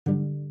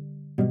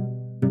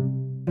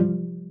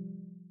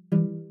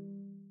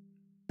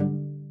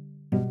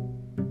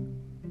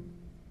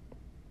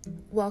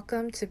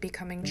Welcome to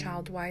Becoming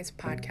Childwise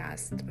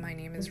podcast. My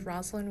name is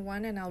Rosalind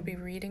One, and I'll be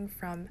reading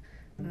from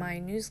my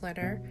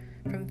newsletter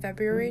from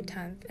February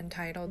 10th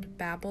entitled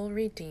Babel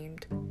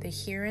Redeemed, the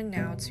Here and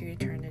Now to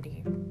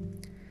Eternity.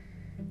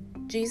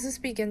 Jesus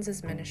begins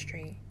his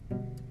ministry.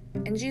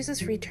 And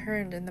Jesus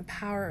returned in the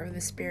power of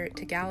the Spirit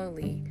to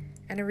Galilee,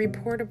 and a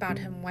report about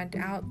him went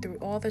out through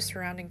all the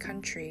surrounding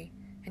country,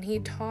 and he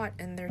taught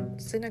in their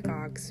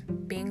synagogues,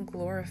 being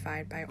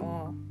glorified by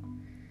all.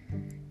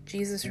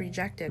 Jesus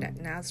rejected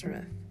at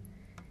Nazareth.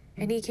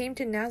 And he came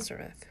to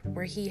Nazareth,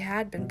 where he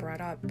had been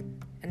brought up,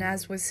 and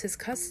as was his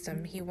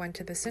custom, he went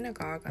to the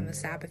synagogue on the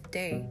Sabbath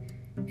day,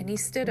 and he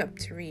stood up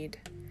to read.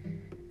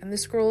 And the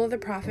scroll of the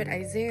prophet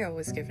Isaiah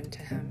was given to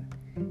him.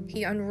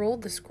 He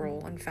unrolled the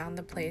scroll and found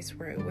the place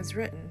where it was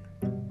written,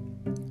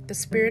 "The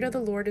Spirit of the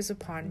Lord is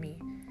upon me,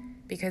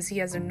 because he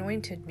has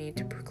anointed me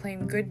to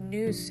proclaim good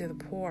news to the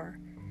poor.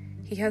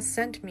 He has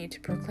sent me to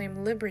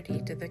proclaim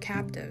liberty to the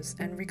captives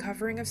and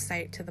recovering of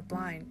sight to the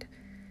blind,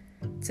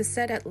 to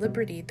set at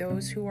liberty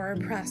those who are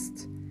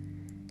oppressed,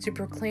 to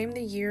proclaim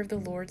the year of the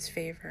Lord's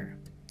favor."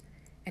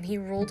 And he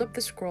rolled up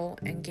the scroll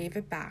and gave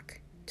it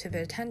back to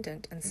the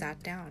attendant and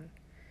sat down.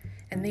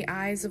 And the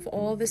eyes of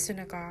all the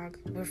synagogue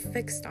were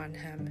fixed on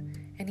him,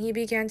 and he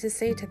began to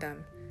say to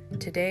them,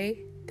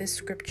 "Today this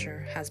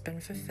scripture has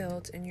been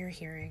fulfilled in your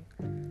hearing."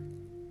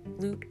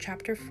 Luke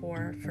chapter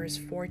 4, verse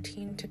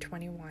 14 to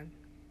 21.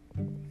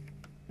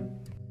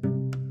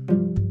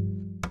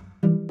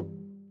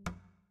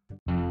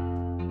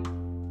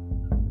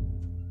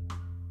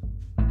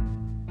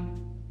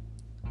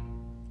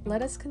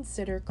 Let us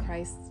consider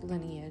Christ's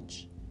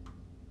lineage.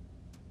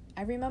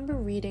 I remember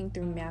reading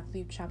through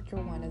Matthew chapter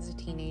 1 as a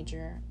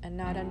teenager and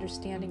not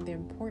understanding the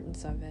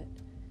importance of it.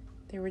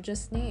 They were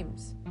just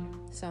names.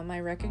 Some I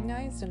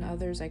recognized and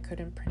others I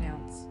couldn't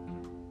pronounce.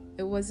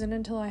 It wasn't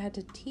until I had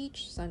to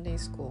teach Sunday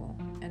school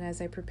and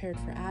as I prepared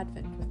for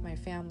Advent with my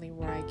family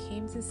where I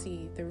came to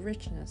see the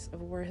richness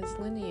of where his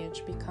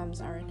lineage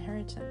becomes our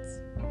inheritance.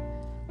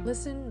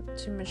 Listen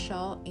to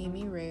Michelle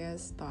Amy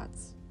Reyes'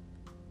 thoughts.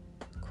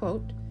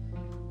 Quote,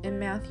 "In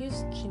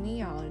Matthew's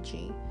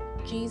genealogy,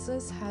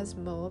 Jesus has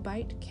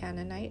Moabite,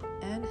 Canaanite,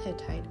 and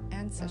Hittite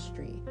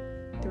ancestry.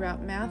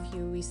 Throughout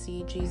Matthew, we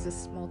see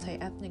Jesus'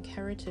 multi-ethnic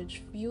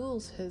heritage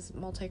fuels his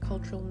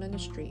multicultural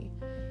ministry,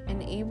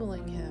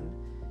 enabling him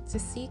to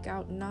seek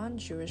out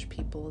non-Jewish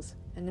peoples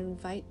and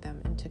invite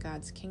them into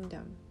God's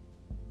kingdom.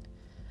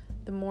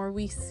 The more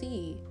we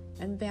see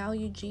and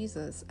value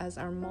Jesus as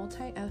our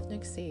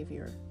multi-ethnic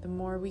Savior, the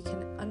more we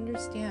can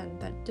understand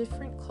that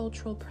different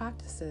cultural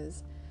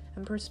practices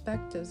and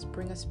perspectives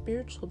bring a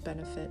spiritual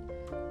benefit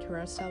to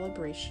our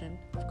celebration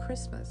of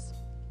Christmas."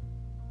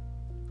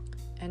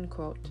 End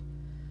quote.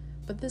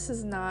 But this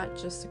is not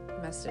just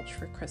a message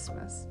for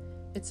Christmas.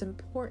 It's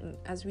important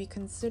as we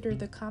consider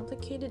the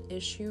complicated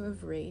issue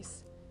of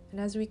race and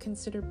as we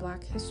consider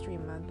Black History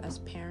Month as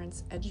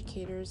parents,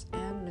 educators,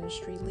 and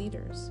ministry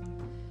leaders.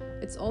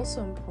 It's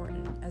also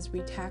important as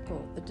we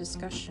tackle the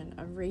discussion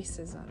of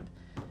racism,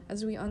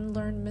 as we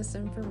unlearn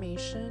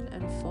misinformation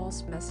and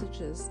false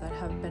messages that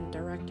have been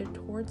directed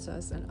towards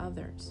us and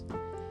others,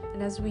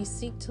 and as we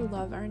seek to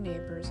love our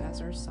neighbors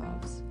as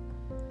ourselves.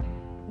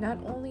 Not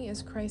only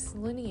is Christ's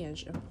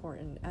lineage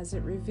important as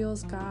it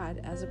reveals God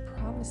as a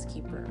promise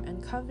keeper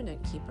and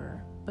covenant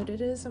keeper, but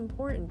it is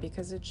important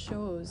because it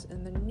shows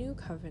in the new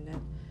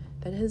covenant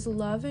that his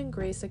love and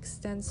grace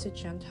extends to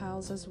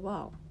Gentiles as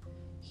well.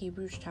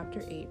 Hebrews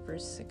chapter 8,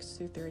 verse 6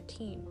 through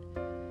 13.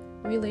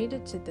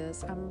 Related to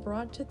this, I'm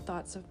brought to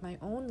thoughts of my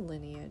own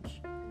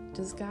lineage.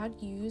 Does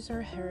God use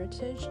our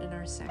heritage in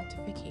our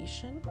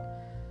sanctification?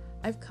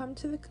 I've come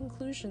to the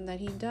conclusion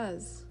that he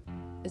does.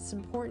 It's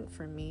important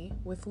for me,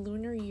 with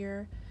Lunar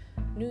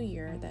New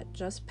Year that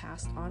just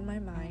passed on my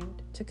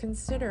mind, to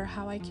consider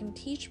how I can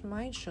teach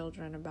my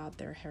children about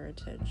their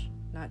heritage,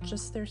 not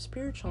just their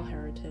spiritual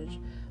heritage,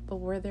 but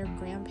where their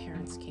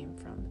grandparents came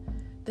from,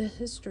 the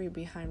history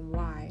behind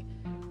why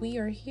we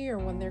are here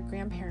when their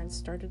grandparents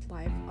started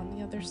life on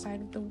the other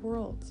side of the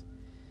world.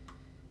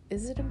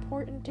 Is it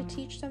important to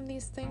teach them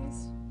these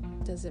things?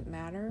 Does it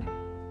matter?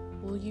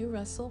 Will you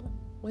wrestle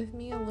with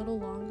me a little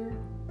longer?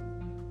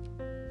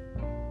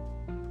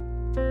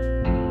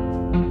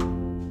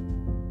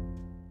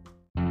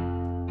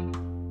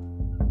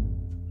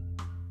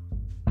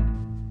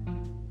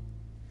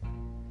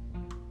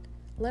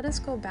 Let us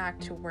go back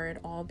to where it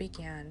all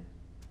began,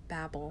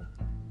 Babel.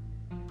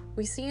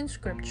 We see in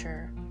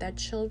Scripture that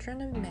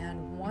children of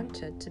man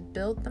wanted to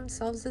build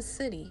themselves a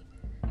city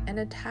and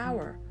a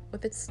tower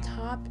with its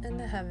top in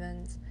the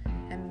heavens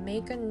and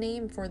make a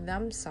name for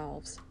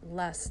themselves,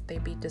 lest they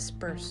be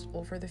dispersed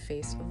over the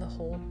face of the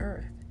whole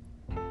earth.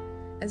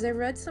 As I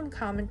read some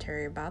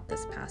commentary about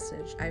this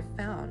passage, I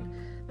found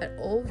that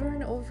over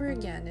and over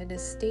again it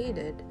is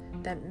stated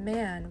that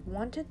man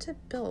wanted to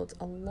build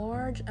a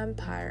large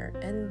empire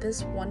in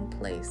this one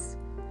place.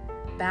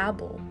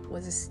 Babel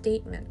was a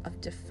statement of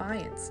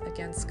defiance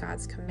against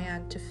God's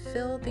command to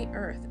fill the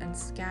earth and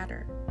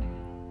scatter.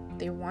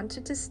 They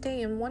wanted to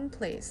stay in one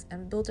place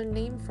and build a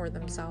name for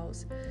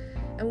themselves,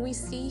 And we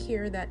see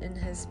here that in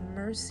His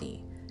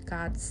mercy,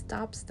 God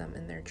stops them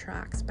in their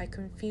tracks by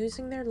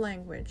confusing their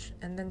language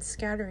and then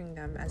scattering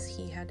them as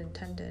He had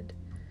intended.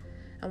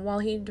 And while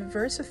He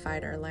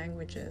diversified our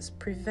languages,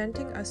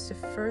 preventing us to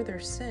further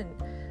sin,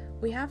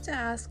 we have to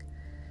ask,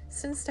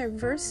 since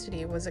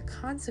diversity was a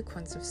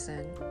consequence of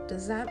sin,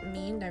 does that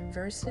mean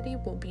diversity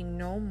will be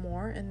no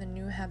more in the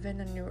new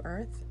heaven and new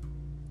earth?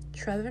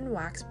 Trevin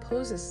Wax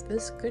poses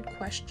this good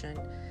question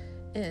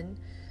in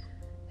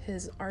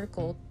his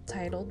article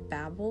titled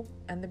Babel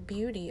and the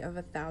Beauty of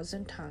a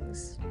Thousand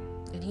Tongues,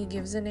 and he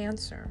gives an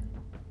answer.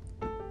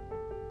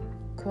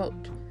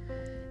 Quote,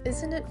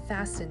 "Isn't it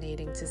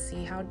fascinating to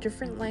see how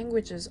different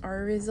languages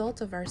are a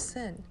result of our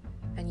sin?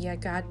 And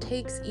yet God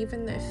takes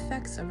even the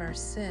effects of our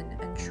sin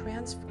and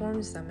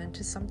transforms them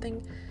into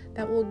something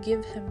that will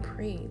give Him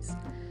praise.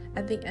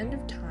 At the end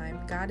of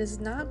time, God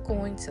is not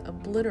going to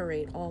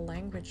obliterate all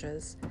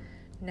languages.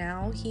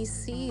 Now He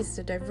sees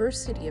the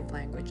diversity of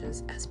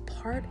languages as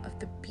part of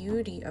the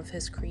beauty of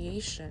His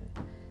creation.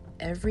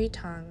 Every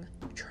tongue,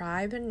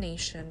 tribe, and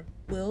nation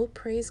will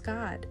praise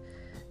God.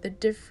 The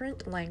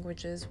different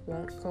languages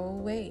won't go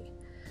away.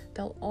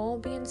 They'll all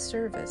be in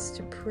service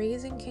to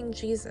praising King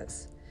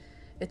Jesus.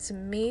 It's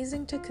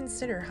amazing to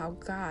consider how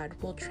God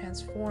will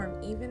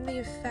transform even the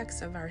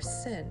effects of our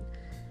sin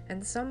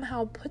and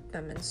somehow put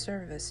them in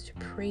service to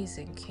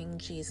praising King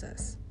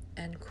Jesus."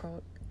 End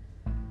quote.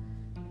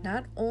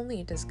 Not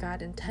only does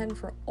God intend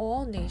for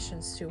all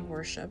nations to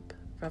worship,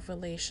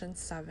 Revelation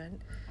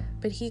 7,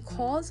 but He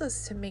calls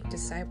us to make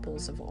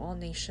disciples of all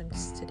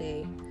nations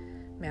today,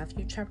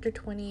 Matthew chapter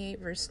 28,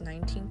 verse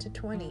 19 to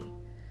 20.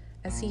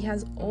 As He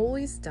has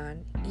always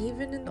done,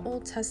 even in the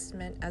Old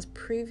Testament, as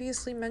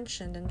previously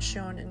mentioned and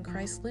shown in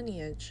Christ's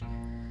lineage,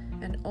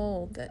 and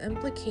all the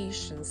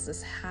implications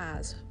this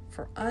has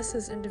for us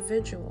as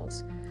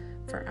individuals,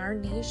 for our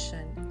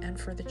nation, and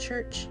for the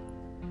church.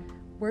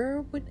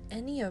 Where would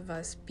any of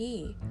us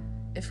be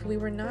if we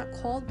were not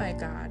called by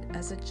God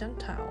as a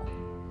Gentile?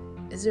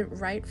 Is it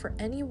right for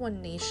any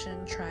one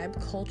nation, tribe,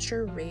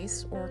 culture,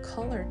 race, or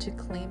color to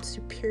claim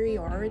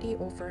superiority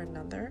over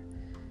another?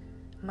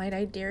 Might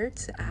I dare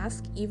to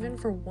ask even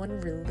for one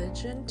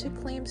religion to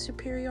claim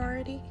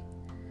superiority?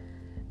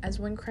 As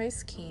when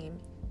Christ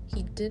came,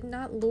 He did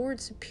not lord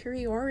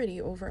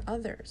superiority over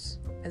others,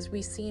 as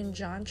we see in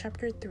John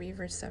chapter 3,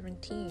 verse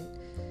 17,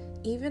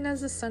 even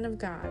as the Son of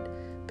God,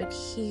 but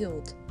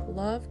healed,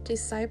 loved,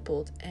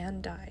 discipled,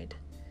 and died.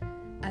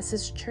 As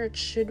His church,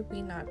 should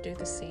we not do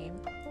the same?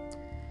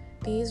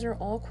 These are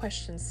all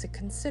questions to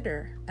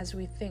consider as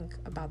we think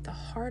about the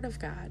heart of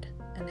God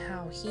and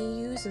how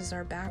He uses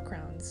our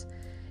backgrounds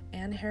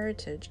and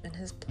heritage in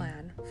His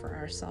plan for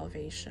our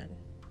salvation.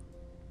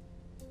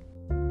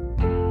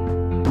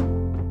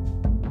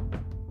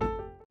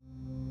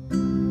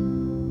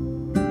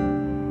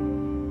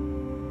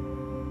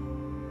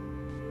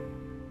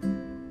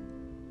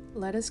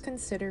 Let us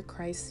consider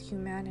Christ's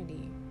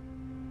humanity.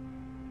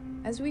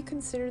 As we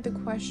consider the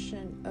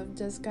question of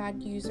does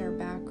God use our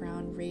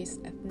background, race,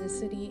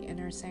 ethnicity in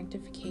our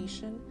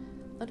sanctification,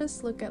 let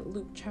us look at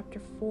Luke chapter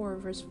 4,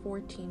 verse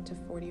 14 to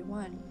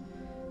 41.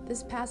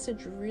 This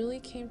passage really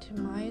came to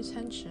my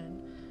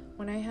attention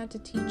when I had to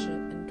teach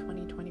it in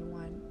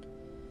 2021.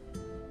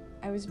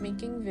 I was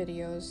making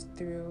videos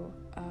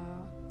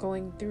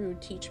going through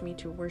Teach Me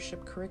to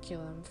Worship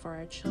curriculum for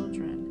our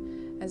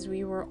children, as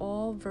we were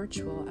all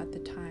virtual at the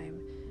time,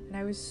 and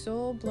I was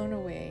so blown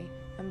away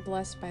and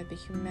blessed by the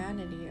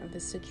humanity of the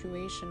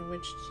situation in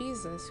which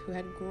Jesus, who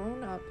had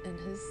grown up in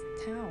His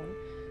town,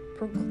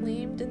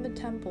 proclaimed in the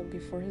temple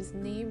before His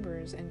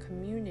neighbors and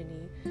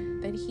community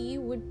that He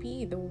would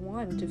be the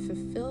one to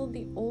fulfill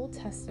the Old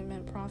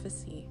Testament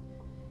prophecy.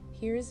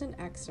 Here's an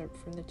excerpt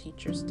from the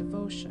teacher's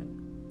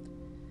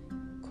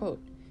devotion. Quote,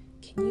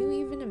 "Can you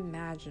even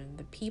imagine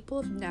the people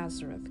of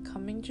Nazareth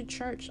coming to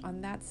church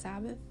on that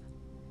Sabbath?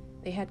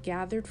 They had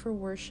gathered for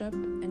worship,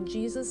 and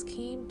Jesus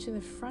came to the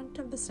front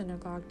of the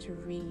synagogue to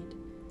read.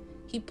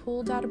 He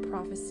pulled out a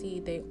prophecy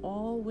they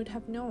all would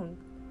have known.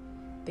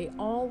 They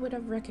all would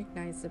have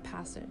recognized the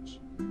passage.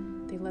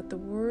 They let the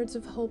words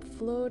of hope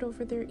float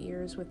over their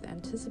ears with the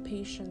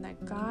anticipation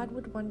that God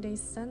would one day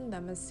send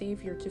them a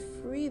Savior to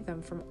free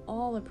them from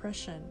all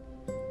oppression.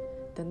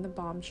 Then the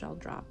bombshell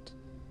dropped.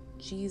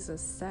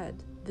 Jesus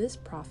said this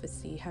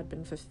prophecy had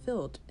been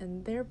fulfilled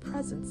in their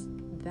presence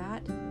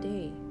that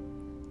day.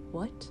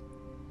 What?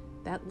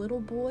 That little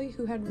boy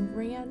who had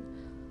ran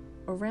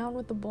around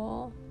with the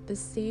ball, the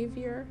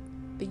Savior,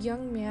 the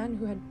young man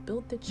who had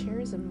built the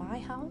chairs in my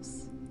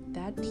house,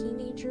 that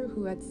teenager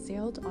who had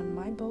sailed on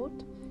my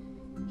boat,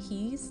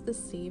 he's the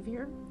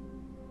Savior?"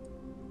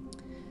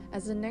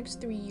 As the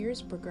next 3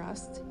 years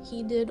progressed,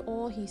 He did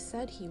all He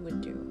said He would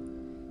do.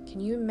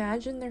 Can you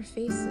imagine their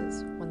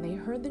faces when they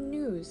heard the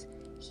news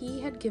He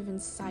had given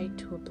sight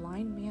to a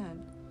blind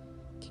man?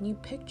 Can you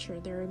picture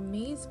their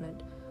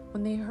amazement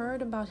when they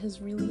heard about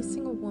His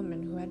releasing a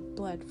woman who had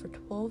bled for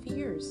 12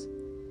 years?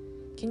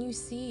 Can you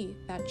see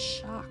that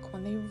shock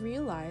when they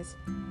realized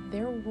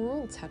their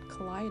worlds had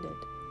collided?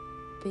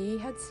 They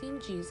had seen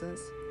Jesus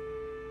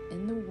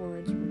in the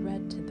words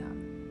read to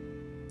them.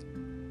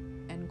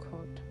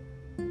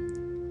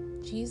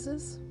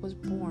 Jesus was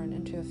born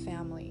into a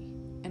family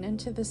and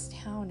into this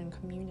town and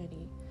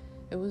community.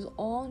 It was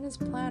all in his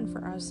plan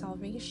for our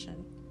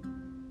salvation.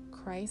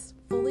 Christ,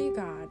 fully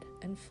God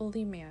and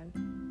fully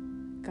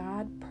man.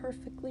 God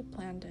perfectly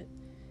planned it.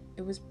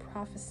 It was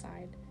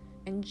prophesied,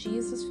 and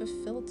Jesus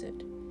fulfilled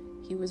it.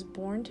 He was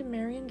born to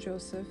Mary and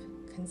Joseph,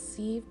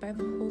 conceived by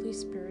the Holy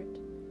Spirit.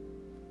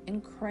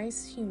 In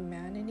Christ's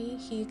humanity,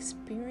 he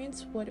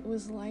experienced what it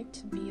was like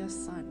to be a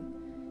son,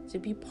 to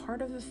be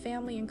part of a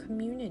family and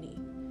community,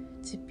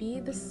 to be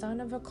the son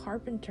of a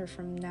carpenter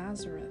from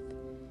Nazareth.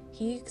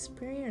 He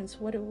experienced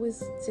what it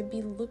was to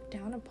be looked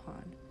down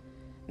upon.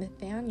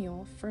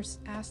 Nathanael first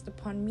asked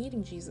upon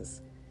meeting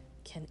Jesus,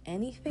 "Can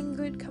anything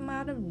good come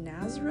out of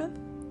Nazareth?"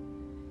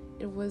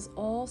 It was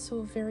all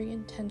so very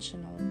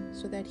intentional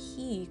so that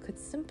he could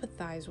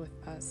sympathize with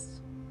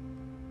us.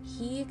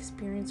 He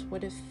experienced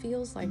what it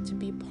feels like to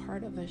be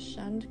part of a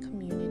shunned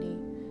community,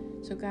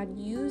 so God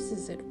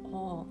uses it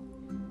all.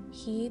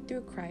 He,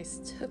 through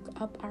Christ,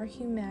 took up our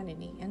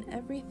humanity and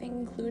everything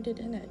included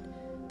in it,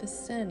 the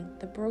sin,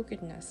 the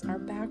brokenness, our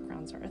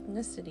backgrounds, our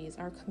ethnicities,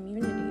 our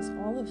communities,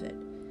 all of it,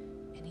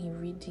 and he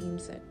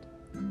redeems it.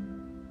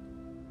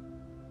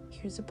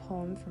 Here's a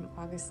poem from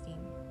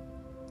Augustine.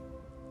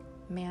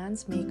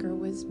 Man's maker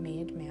was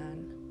made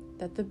man,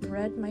 that the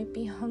bread might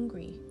be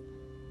hungry,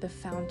 the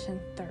fountain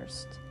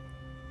thirst,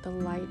 the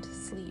light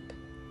sleep,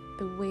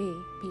 the way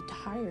be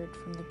tired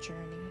from the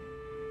journey,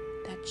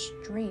 that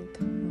strength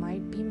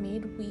might be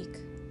made weak,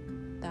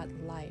 that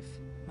life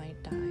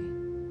might die.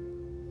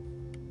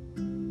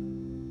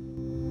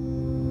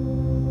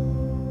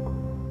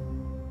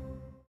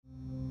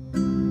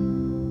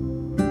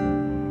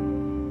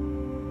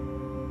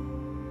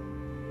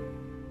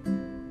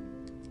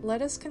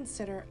 Let us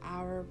consider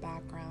our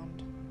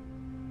background.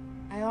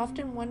 I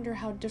often wonder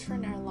how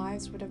different our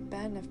lives would have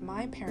been if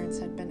my parents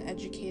had been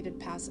educated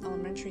past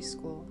elementary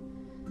school.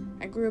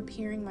 I grew up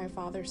hearing my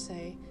father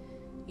say,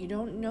 "You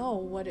don't know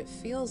what it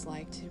feels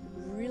like to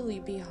really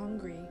be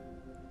hungry."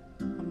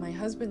 On my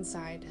husband's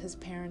side, his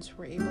parents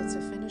were able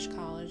to finish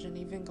college and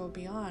even go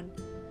beyond,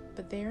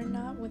 but they are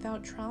not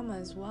without trauma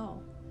as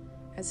well,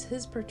 as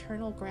his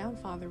paternal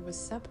grandfather was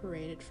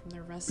separated from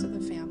the rest of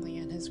the family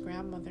and his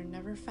grandmother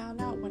never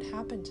found out what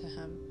happened to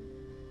him.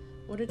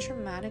 What a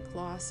traumatic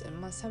loss it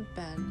must have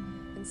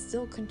been, and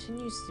still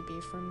continues to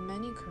be for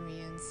many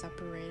Koreans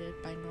separated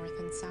by North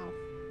and South.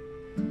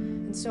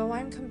 And so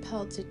I'm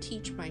compelled to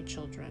teach my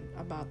children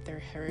about their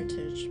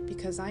heritage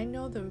because I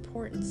know the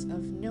importance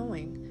of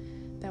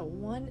knowing that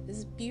one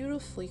is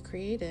beautifully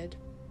created,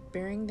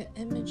 bearing the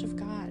image of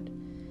God.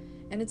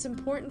 And it's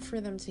important for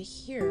them to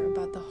hear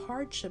about the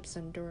hardships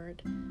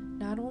endured,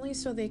 not only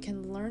so they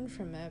can learn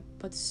from it,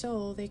 but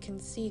so they can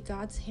see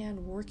God's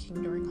hand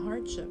working during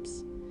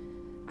hardships.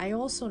 I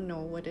also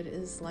know what it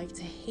is like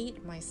to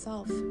hate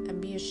myself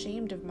and be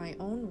ashamed of my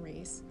own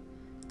race,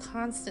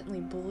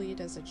 constantly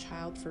bullied as a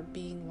child for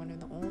being one of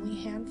the only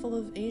handful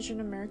of Asian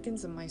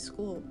Americans in my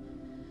school.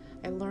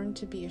 I learned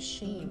to be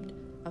ashamed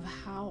of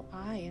how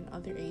I and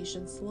other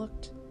Asians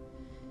looked.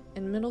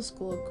 In middle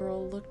school, a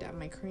girl looked at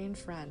my Korean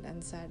friend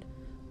and said,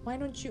 "Why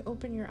don't you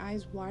open your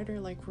eyes wider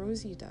like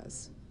Rosie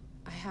does?"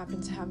 I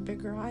happened to have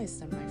bigger eyes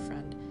than my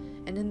friend,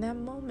 and in that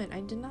moment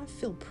I did not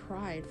feel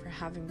pride for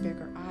having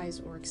bigger eyes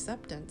or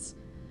acceptance,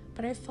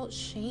 but I felt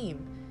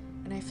shame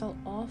and I felt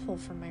awful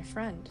for my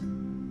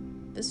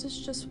friend. This is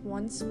just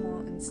one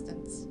small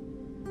instance.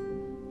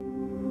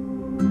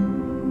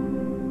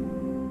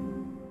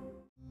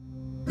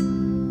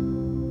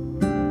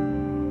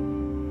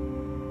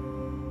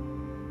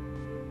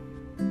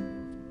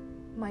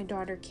 My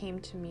daughter came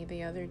to me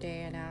the other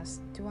day and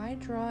asked, "Do I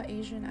draw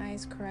Asian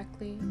eyes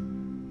correctly?"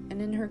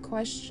 And in her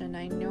question,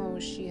 I know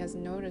she has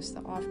noticed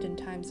the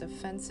oftentimes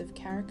offensive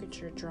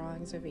caricature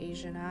drawings of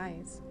Asian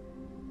eyes.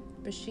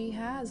 But she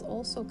has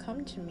also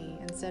come to me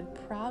and said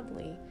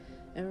proudly,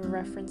 in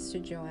reference to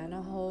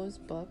Joanna Ho's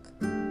book,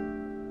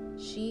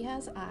 she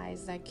has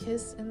eyes that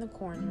kiss in the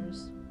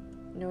corners,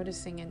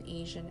 noticing an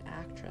Asian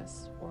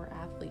actress or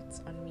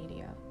athletes on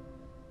media.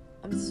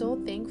 I'm so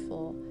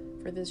thankful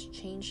for this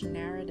changed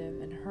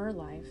narrative in her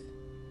life.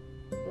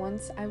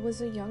 Once I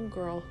was a young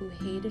girl who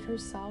hated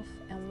herself,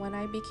 and when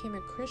I became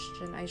a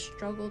Christian, I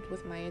struggled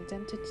with my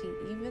identity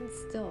even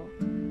still.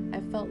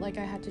 I felt like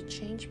I had to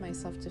change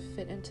myself to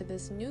fit into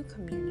this new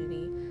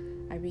community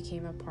I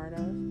became a part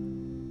of.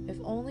 If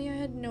only I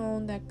had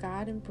known that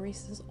God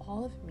embraces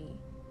all of me,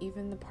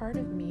 even the part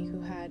of me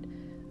who had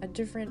a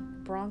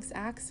different Bronx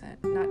accent,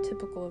 not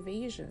typical of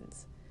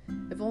Asians.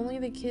 If only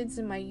the kids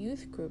in my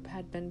youth group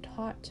had been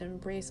taught to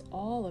embrace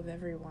all of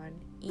everyone,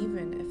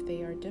 even if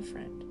they are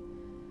different.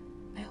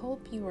 I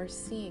hope you are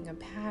seeing a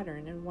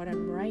pattern in what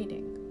I'm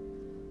writing.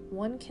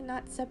 One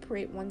cannot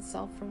separate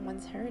oneself from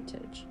one's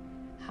heritage,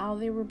 how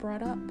they were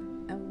brought up,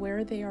 and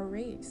where they are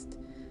raised.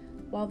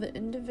 While the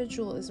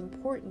individual is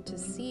important to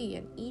see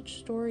and each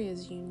story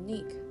is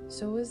unique,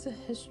 so is the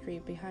history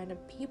behind a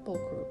people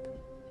group.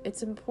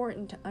 It's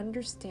important to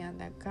understand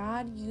that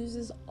God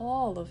uses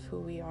all of who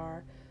we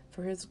are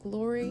for His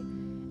glory,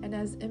 and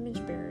as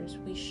image bearers,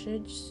 we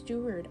should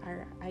steward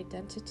our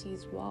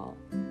identities well.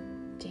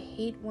 To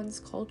hate one's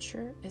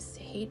culture is to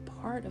hate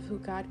part of who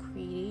God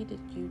created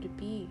you to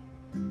be.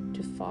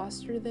 To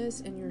foster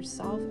this in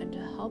yourself and to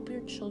help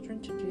your children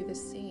to do the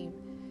same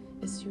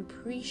is to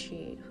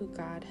appreciate who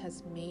God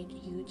has made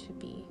you to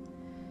be.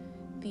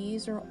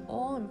 These are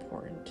all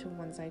important to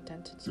one's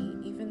identity,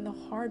 even the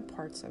hard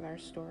parts of our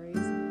stories,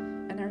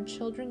 and our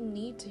children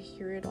need to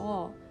hear it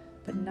all,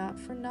 but not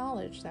for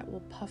knowledge that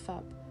will puff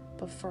up,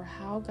 but for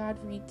how God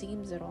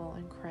redeems it all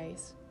in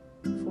Christ,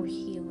 for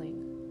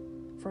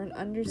healing, for an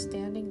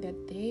understanding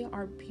that they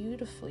are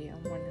beautifully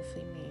and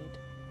wonderfully made,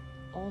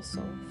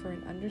 also for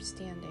an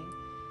understanding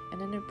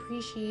and an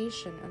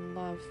appreciation and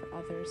love for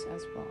others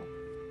as well.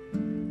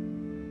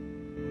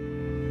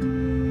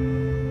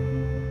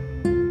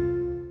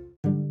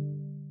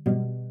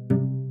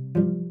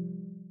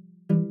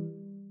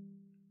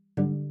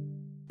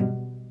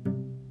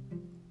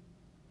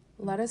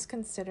 Let us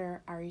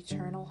consider our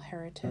eternal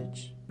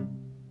heritage.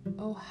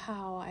 Oh,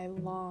 how I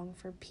long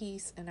for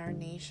peace in our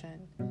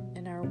nation,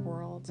 in our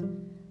world.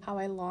 How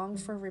I long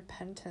for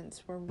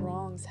repentance where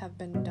wrongs have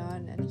been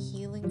done and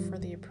healing for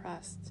the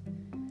oppressed.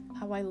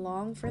 How I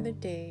long for the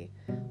day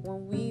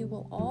when we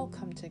will all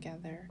come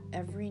together,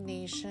 every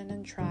nation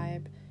and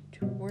tribe,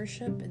 to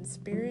worship in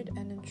spirit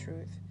and in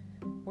truth,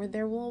 where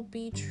there will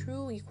be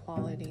true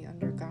equality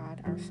under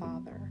God our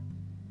Father.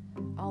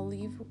 I'll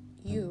leave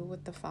you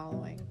with the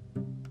following.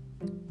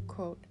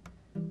 Quote,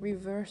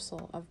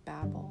 reversal of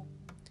Babel.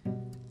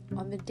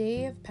 On the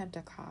day of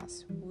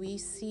Pentecost, we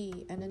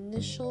see an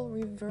initial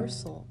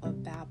reversal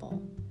of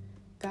Babel.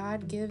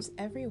 God gives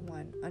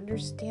everyone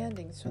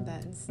understanding so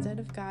that instead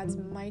of God's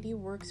mighty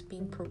works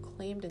being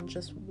proclaimed in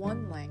just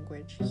one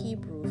language,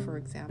 Hebrew, for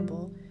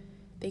example,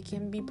 they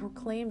can be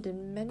proclaimed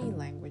in many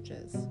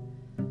languages.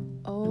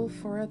 Oh,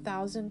 for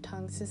 1,000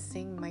 tongues to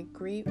sing my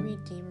great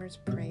Redeemer's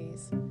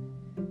praise.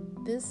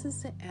 This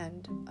is the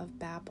end of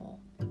Babel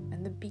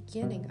and the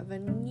beginning of a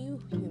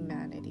new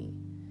humanity.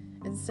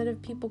 Instead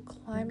of people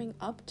climbing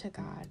up to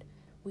God,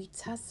 we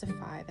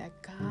testify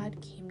that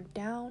God came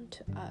down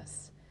to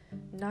us,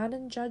 not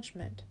in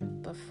judgment,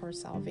 but for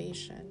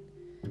salvation.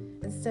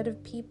 Instead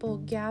of people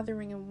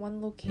gathering in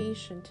one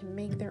location to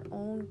make their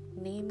own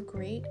name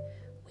great,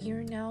 we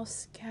are now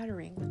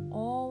scattering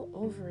all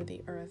over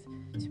the earth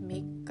to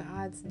make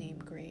God's name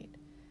great.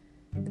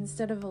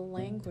 Instead of a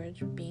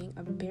language being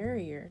a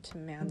barrier to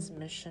man's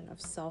mission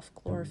of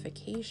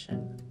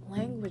self-glorification,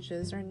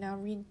 languages are now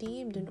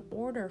redeemed in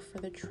order for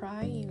the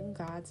triune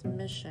God's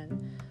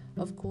mission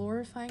of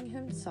glorifying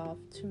Himself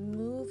to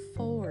move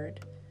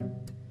forward.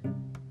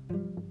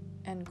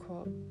 End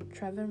quote.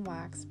 Trevin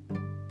Wax,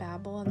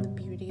 Babel and the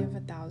Beauty of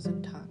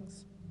 1,000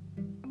 Tongues.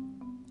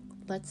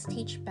 Let's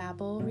teach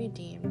Babel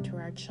redeemed to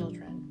our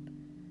children.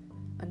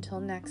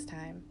 Until next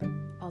time,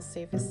 I'll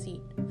save a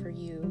seat for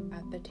you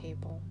at the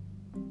table.